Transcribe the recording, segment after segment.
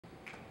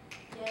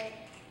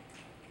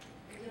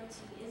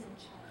loyalty isn't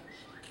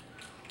charged.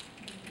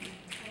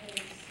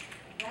 Because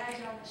a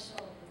badge on the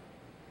shoulder,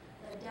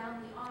 led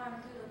down the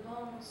arm through the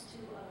bones to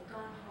a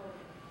gun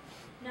holder.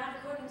 Not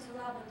according to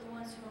law, but the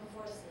ones who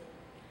enforce it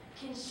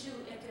can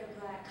shoot if they're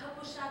black.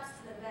 Couple shots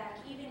to the back,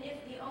 even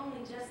if the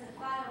only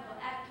justifiable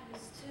act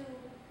was to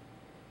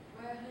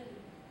wear a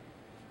hoodie,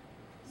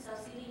 sell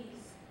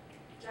CDs,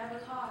 drive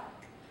a car,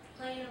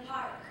 play in a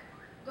park,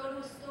 go to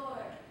a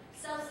store,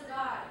 sell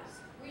cigars,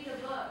 read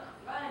a book,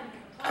 run,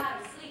 apply,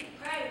 sleep,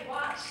 pray,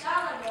 walk, shall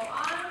I go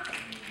on?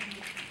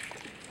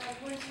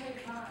 Like winter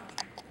prom.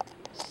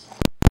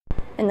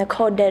 In the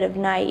cold dead of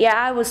night. Yeah,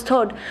 I was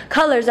told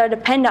colors are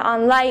dependent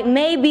on light.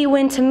 Maybe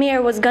when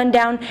Tamir was gunned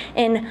down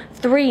in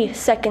 3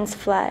 seconds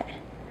flat.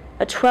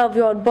 A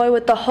 12-year-old boy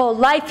with a whole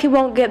life he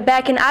won't get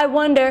back. And I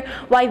wonder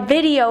why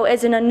video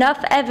isn't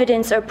enough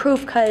evidence or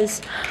proof,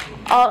 because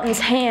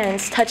Alton's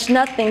hands touched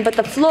nothing but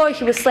the floor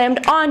he was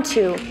slammed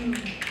onto.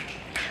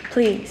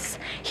 Please,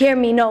 hear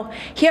me, no,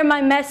 hear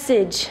my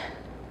message.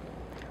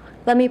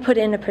 Let me put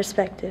it into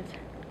perspective.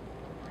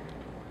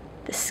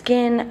 The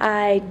skin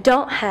I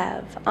don't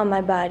have on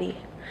my body,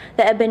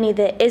 the ebony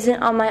that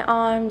isn't on my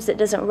arms, that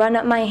doesn't run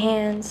up my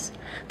hands,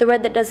 the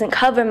red that doesn't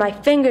cover my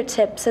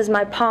fingertips as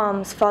my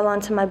palms fall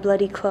onto my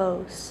bloody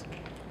clothes.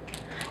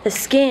 The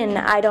skin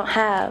I don't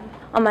have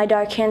on my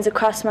dark hands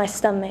across my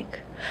stomach,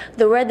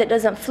 the red that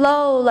doesn't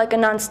flow like a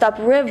nonstop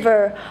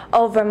river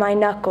over my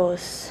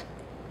knuckles.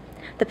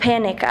 The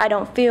panic I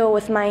don't feel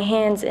with my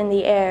hands in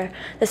the air,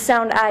 the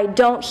sound I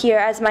don't hear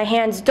as my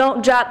hands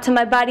don't drop to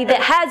my body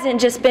that hasn't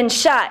just been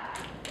shot.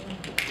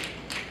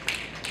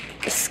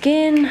 The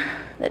skin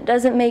that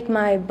doesn't make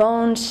my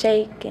bones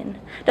shake and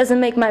doesn't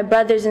make my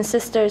brothers and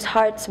sisters'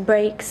 hearts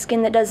break.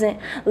 Skin that doesn't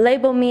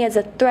label me as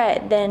a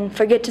threat, then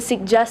forget to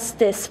seek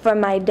justice for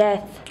my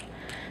death.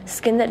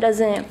 Skin that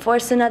doesn't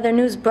force another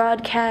news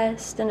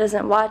broadcast and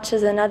doesn't watch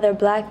as another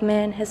black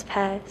man has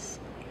passed.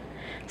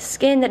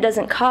 Skin that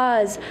doesn't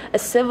cause a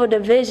civil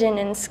division,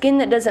 and skin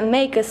that doesn't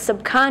make a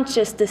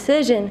subconscious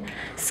decision.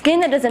 Skin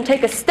that doesn't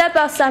take a step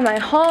outside my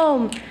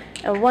home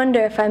and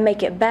wonder if I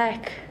make it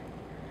back.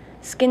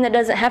 Skin that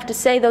doesn't have to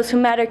say those who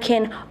matter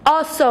can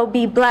also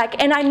be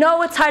black. And I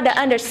know it's hard to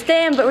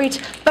understand, but reach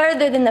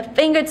further than the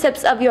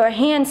fingertips of your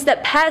hand.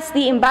 Step past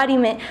the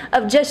embodiment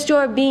of just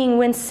your being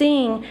when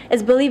seeing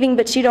is believing,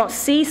 but you don't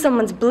see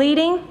someone's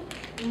bleeding.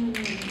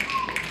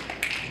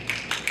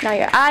 Now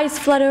your eyes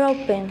flutter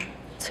open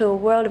to a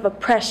world of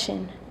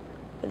oppression,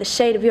 where the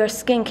shade of your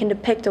skin can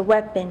depict a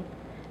weapon,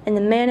 and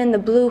the man in the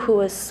blue who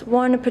was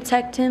sworn to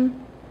protect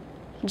him,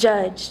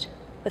 judged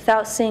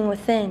without seeing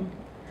within,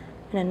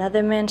 and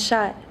another man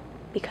shot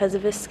because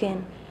of his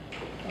skin.